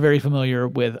 They're very familiar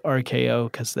with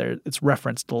RKO because it's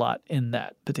referenced a lot in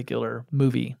that particular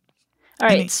movie. All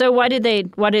right. So why did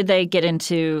they get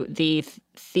into the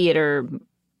theater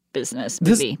business,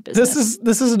 movie business?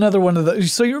 This is another one of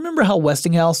those. So you remember how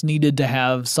Westinghouse needed to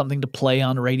have something to play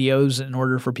on radios in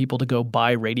order for people to go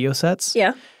buy radio sets?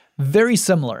 Yeah. Very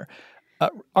similar.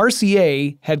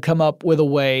 RCA had come up with a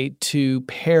way to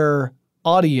pair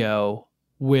audio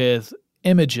with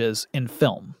images in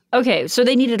film. Okay, so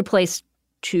they needed a place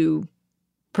to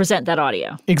present that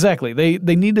audio. Exactly.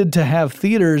 They needed to have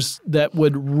theaters that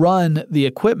would run the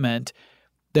equipment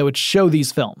that would show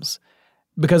these films.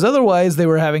 Because otherwise they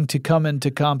were having to come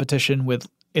into competition with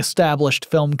established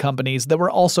film companies that were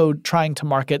also trying to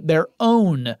market their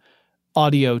own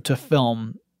audio to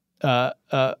film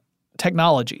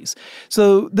technologies.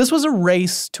 So this was a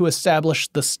race to establish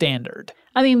the standard.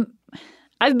 I mean,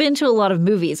 I've been to a lot of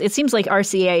movies. It seems like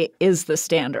RCA is the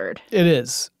standard. It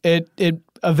is. It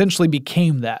eventually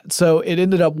became that. So it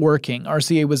ended up working.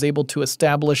 RCA was able to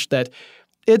establish that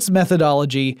its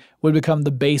methodology would become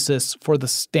the basis for the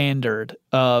standard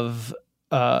of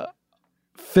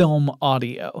film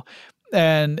audio.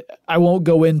 And I won't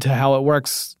go into how it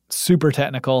works super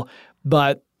technical,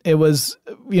 but it was,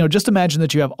 just imagine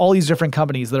that you have all these different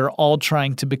companies that are all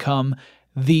trying to become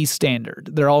the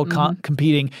standard. They're all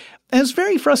competing. And it's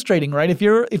very frustrating, right? If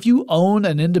you own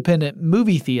an independent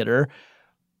movie theater,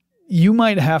 you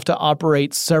might have to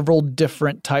operate several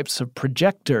different types of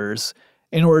projectors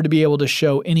in order to be able to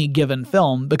show any given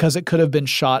film because it could have been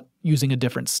shot using a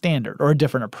different standard or a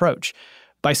different approach.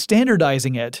 By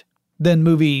standardizing it, then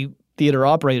movie theater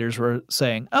operators were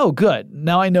saying, oh, good.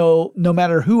 Now I know no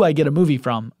matter who I get a movie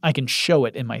from, I can show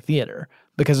it in my theater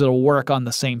because it'll work on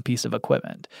the same piece of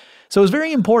equipment. So it was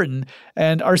very important,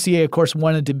 and RCA, of course,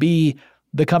 wanted to be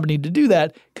the company to do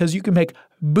that because you can make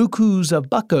bukus of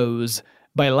buckos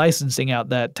by licensing out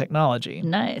that technology.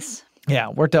 Nice. Yeah,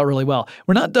 worked out really well.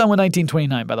 We're not done with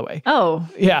 1929, by the way. Oh.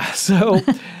 Yeah, so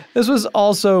this was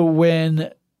also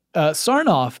when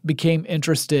Sarnoff became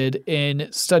interested in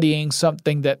studying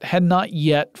something that had not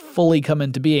yet fully come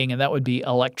into being, and that would be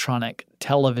electronic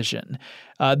television.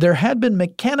 There had been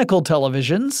mechanical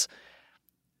televisions.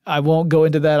 I won't go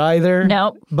into that either.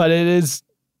 Nope. But it is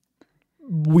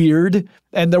weird,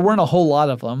 and there weren't a whole lot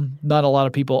of them. Not a lot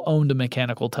of people owned a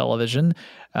mechanical television,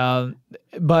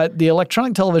 but the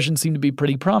electronic television seemed to be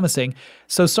pretty promising.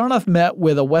 So Sarnoff met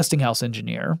with a Westinghouse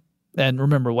engineer, and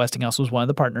remember, Westinghouse was one of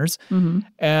the partners,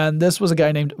 and this was a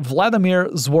guy named Vladimir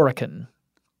Zworykin.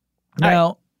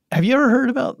 Now, have you ever heard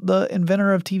about the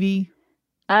inventor of TV?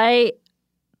 I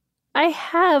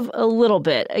have a little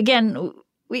bit. Again,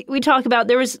 we talk about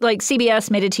there was like CBS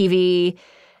made a TV.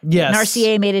 Yes. And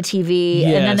RCA made a TV,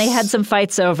 and then they had some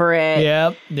fights over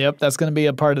it. Yep. That's going to be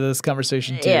a part of this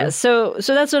conversation too. Yeah, so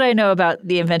that's what I know about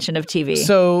the invention of TV.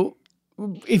 So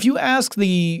if you ask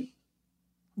the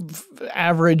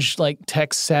average like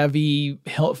tech-savvy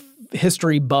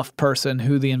history buff person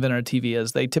who the inventor of TV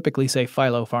is, they typically say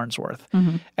Philo Farnsworth.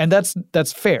 And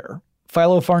that's fair.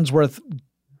 Philo Farnsworth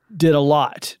did a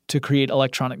lot to create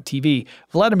electronic TV.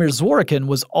 Vladimir Zworykin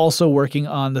was also working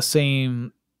on the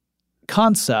same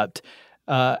concept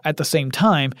at the same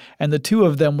time, and the two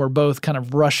of them were both kind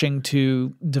of rushing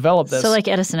to develop this. So like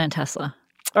Edison and Tesla,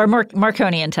 or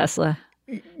Marconi and Tesla,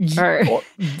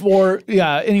 or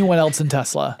anyone else in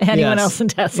Tesla. Anyone else in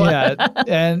Tesla. Yeah,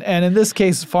 and in this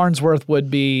case, Farnsworth would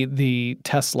be the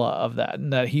Tesla of that,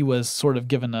 and that he was sort of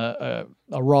given a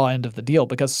raw end of the deal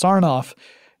because Sarnoff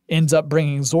ends up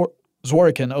bringing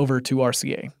Zworykin over to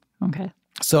RCA. Okay.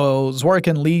 So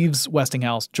Zworykin leaves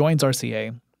Westinghouse, joins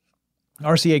RCA.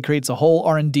 RCA creates a whole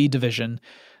R&D division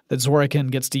that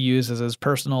Zworykin gets to use as his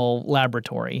personal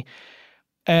laboratory.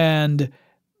 And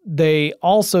they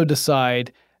also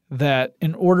decide that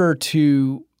in order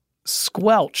to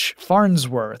squelch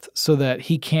Farnsworth so that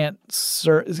he can't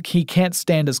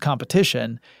stand as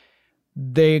competition,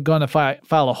 they're going to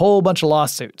file a whole bunch of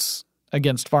lawsuits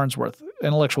against Farnsworth,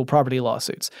 intellectual property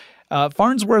lawsuits.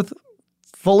 Farnsworth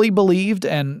fully believed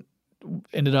and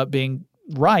ended up being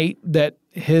right that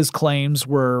his claims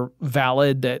were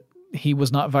valid, that he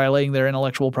was not violating their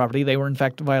intellectual property. They were, in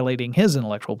fact, violating his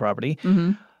intellectual property.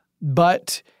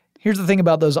 But here's the thing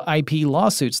about those IP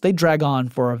lawsuits. They drag on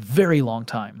for a very long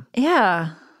time.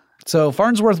 Yeah. So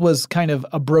Farnsworth was kind of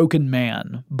a broken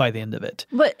man by the end of it.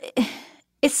 But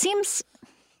it seems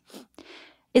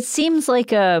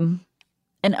like an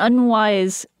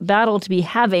unwise battle to be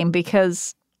having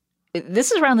because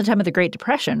this is around the time of the Great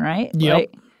Depression, right?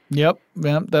 Yep,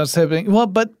 that's happening.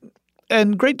 Well,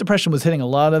 and Great Depression was hitting a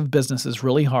lot of businesses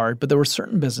really hard, but there were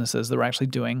certain businesses that were actually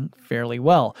doing fairly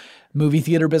well. Movie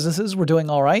theater businesses were doing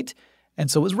all right, and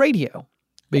so was radio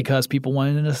because people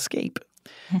wanted an escape.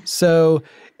 So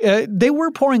they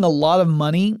were pouring a lot of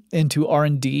money into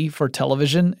R&D for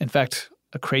television. In fact,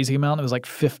 a crazy amount. It was like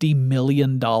 $50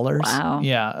 million. Wow.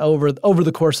 Yeah, over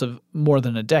the course of more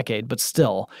than a decade, but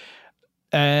still.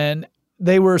 And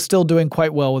they were still doing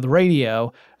quite well with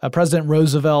radio. President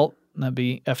Roosevelt, that'd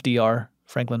be FDR,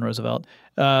 Franklin Roosevelt.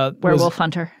 Werewolf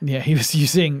hunter. Yeah, he was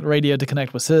using radio to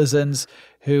connect with citizens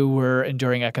who were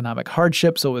enduring economic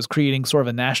hardship, so it was creating sort of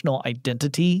a national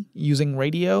identity using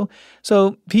radio.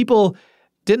 So people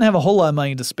didn't have a whole lot of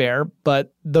money to spare,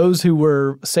 but those who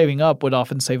were saving up would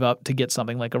often save up to get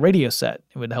something like a radio set.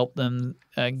 It would help them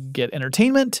get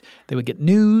entertainment. They would get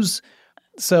news.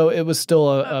 So it was still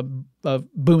a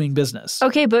booming business.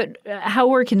 Okay, but how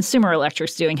were consumer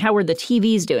electrics doing? How were the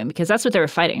TVs doing? Because that's what they were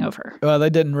fighting over. Well, they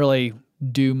didn't really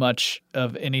do much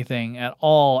of anything at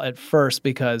all at first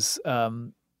because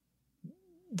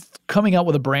coming out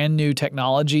with a brand new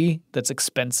technology that's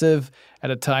expensive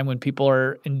at a time when people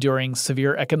are enduring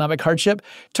severe economic hardship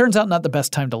turns out not the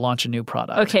best time to launch a new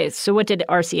product. Okay, so what did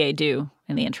RCA do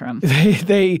in the interim?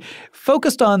 They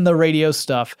focused on the radio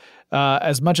stuff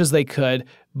as much as they could,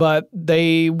 but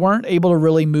they weren't able to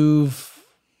really move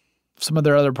some of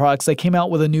their other products. They came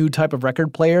out with a new type of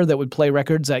record player that would play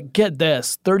records at, get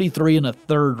this, 33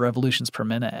 1/3 revolutions per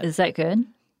minute. Is that good?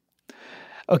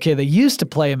 Okay, they used to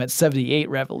play them at 78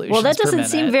 revolutions per minute. Well, that doesn't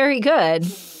seem very good.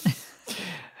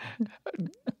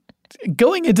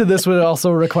 Going into this would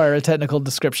also require a technical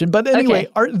description. But anyway,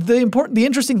 the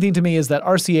interesting thing to me is that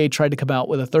RCA tried to come out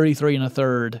with a 33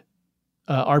 1/3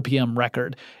 RPM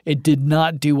record. It did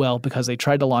not do well because they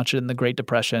tried to launch it in the Great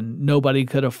Depression. Nobody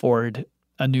could afford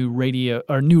a new radio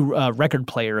or new record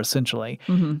player, essentially.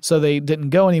 Mm-hmm. So they didn't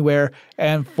go anywhere.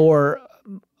 And for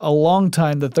a long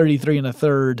time, the 33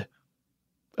 1/3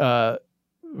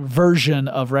 version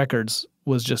of records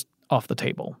was just off the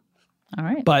table. All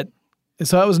right. But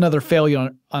so that was another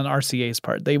failure on RCA's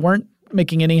part. They weren't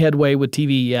making any headway with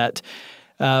TV yet.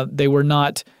 They were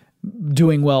not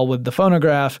doing well with the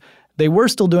phonograph. They were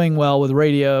still doing well with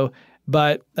radio,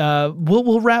 but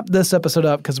we'll wrap this episode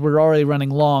up because we're already running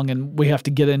long and we have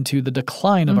to get into the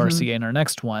decline of RCA in our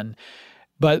next one.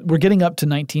 But we're getting up to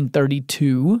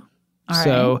 1932.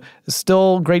 So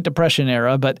still Great Depression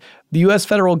era, but the U.S.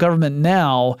 federal government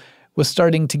now was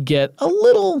starting to get a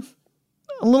little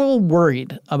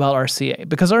worried about RCA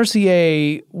because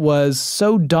RCA was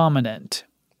so dominant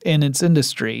in its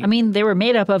industry. I mean, they were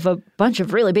made up of a bunch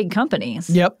of really big companies.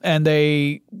 Yep, and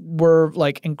they were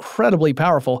like incredibly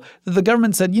powerful. The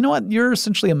government said, you know what, you're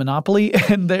essentially a monopoly.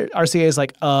 And RCA is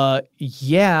like,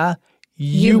 yeah,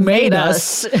 you made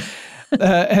us.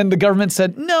 And the government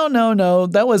said, no,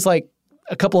 that was like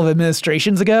a couple of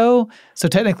administrations ago. So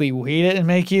technically we didn't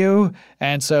make you.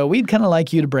 And so we'd kind of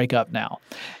like you to break up now.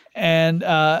 And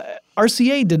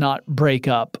RCA did not break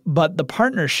up, but the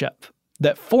partnership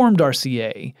that formed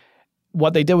RCA,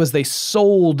 what they did was they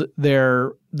sold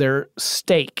their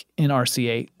stake in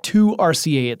RCA to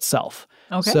RCA itself.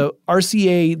 Okay. So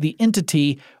RCA, the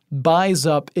entity, buys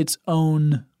up its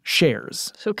own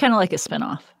shares. So kind of like a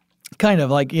spinoff. Kind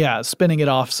of like, spinning it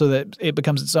off so that it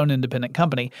becomes its own independent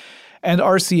company. And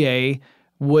RCA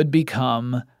would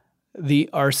become the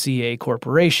RCA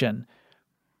Corporation,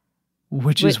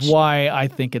 which is why I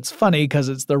think it's funny because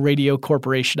it's the Radio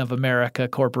Corporation of America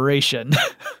Corporation.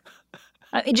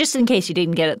 Just in case you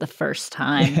didn't get it the first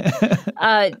time.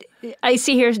 I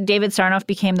see here David Sarnoff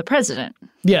became the president.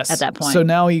 Yes. At that point. So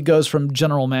now he goes from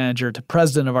general manager to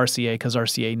president of RCA because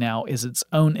RCA now is its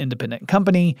own independent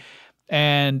company,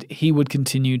 and he would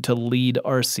continue to lead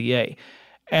RCA.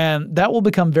 And that will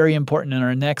become very important in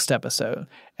our next episode.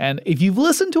 And if you've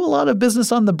listened to a lot of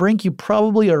Business on the Brink, you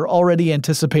probably are already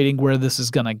anticipating where this is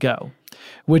going to go,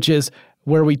 which is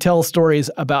where we tell stories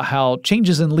about how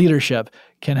changes in leadership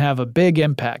can have a big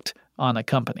impact on a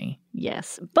company.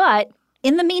 Yes. But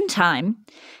in the meantime,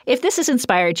 if this has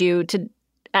inspired you to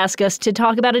ask us to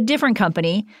talk about a different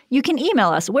company, you can email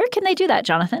us. Where can they do that,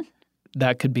 Jonathan?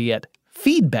 That could be at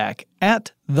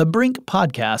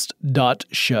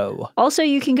feedback@thebrinkpodcast.show. Also,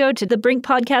 you can go to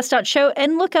thebrinkpodcast.show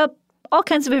and look up all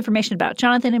kinds of information about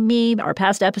Jonathan and me, our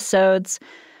past episodes,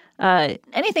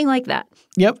 anything like that.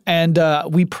 Yep, and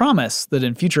we promise that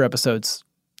in future episodes,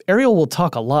 Ariel will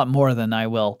talk a lot more than I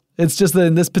will. It's just that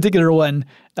in this particular one,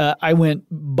 I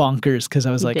went bonkers because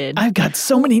I was I've got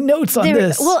so many notes on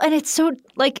this. Well, and it's so,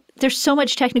 there's so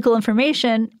much technical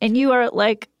information, and you are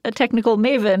like a technical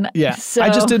maven. Yeah, so. I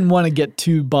just didn't want to get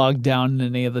too bogged down in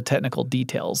any of the technical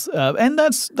details. And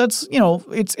that's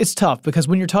it's tough because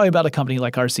when you're talking about a company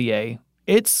like RCA,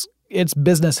 its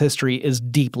business history is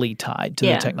deeply tied to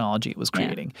the technology it was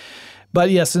creating. Yeah. But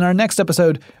yes, in our next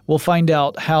episode, we'll find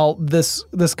out how this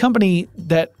company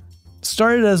that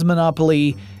started as a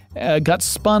monopoly, got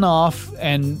spun off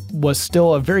and was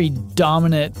still a very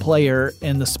dominant player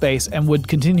in the space and would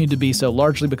continue to be so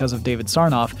largely because of David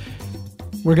Sarnoff.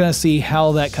 We're going to see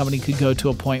how that company could go to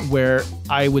a point where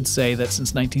I would say that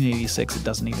since 1986, it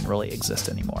doesn't even really exist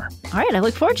anymore. All right, I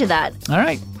look forward to that. All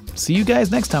right. See you guys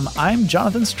next time. I'm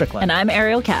Jonathan Strickland. And I'm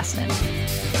Ariel Kastner.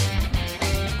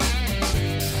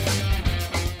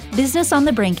 Business on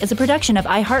the Brink is a production of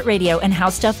iHeartRadio and How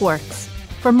Stuff Works.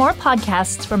 For more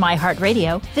podcasts from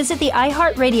iHeartRadio, visit the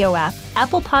iHeartRadio app,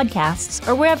 Apple Podcasts,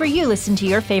 or wherever you listen to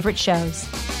your favorite shows.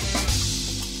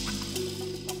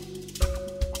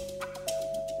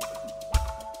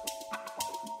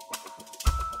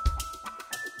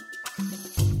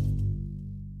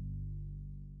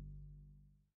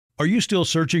 Are you still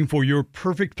searching for your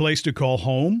perfect place to call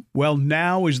home? Well,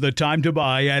 now is the time to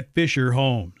buy at Fisher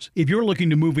Homes. If you're looking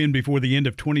to move in before the end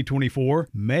of 2024,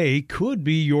 May could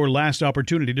be your last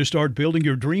opportunity to start building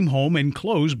your dream home and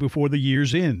close before the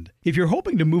year's end. If you're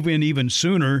hoping to move in even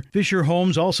sooner, Fisher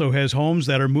Homes also has homes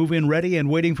that are move-in ready and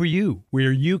waiting for you,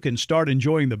 where you can start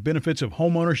enjoying the benefits of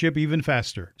homeownership even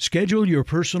faster. Schedule your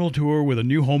personal tour with a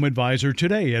new home advisor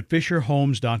today at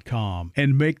FisherHomes.com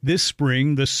and make this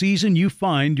spring the season you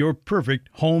find your perfect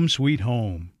home sweet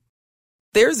home.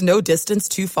 There's no distance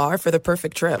too far for the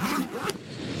perfect trip.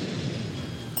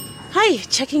 Hi,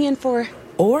 checking in for...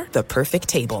 Or the perfect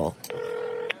table.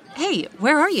 Hey,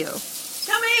 where are you?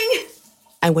 Coming!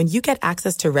 And when you get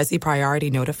access to Resi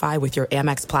Priority Notify with your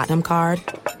Amex Platinum card...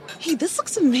 Hey, this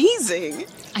looks amazing.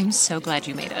 I'm so glad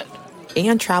you made it.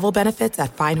 And travel benefits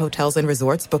at fine hotels and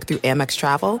resorts booked through Amex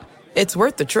Travel, it's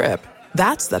worth the trip.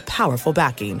 That's the powerful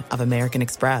backing of American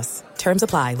Express. Terms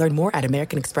apply. Learn more at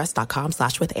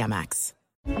americanexpress.com/withAmex.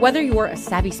 Whether you're a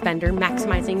savvy spender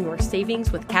maximizing your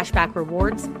savings with cashback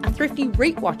rewards, a thrifty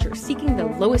rate watcher seeking the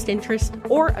lowest interest,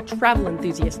 or a travel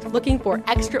enthusiast looking for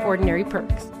extraordinary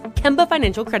perks, Kemba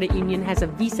Financial Credit Union has a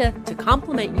visa to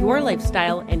complement your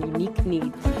lifestyle and unique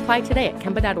needs. Apply today at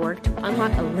Kemba.org to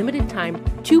unlock a limited-time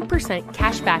 2%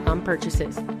 cash back on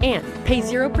purchases and pay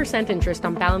 0% interest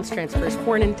on balance transfers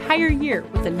for an entire year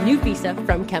with a new visa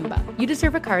from Kemba. You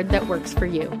deserve a card that works for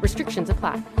you. Restrictions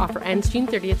apply. Offer ends June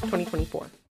 30th, 2024.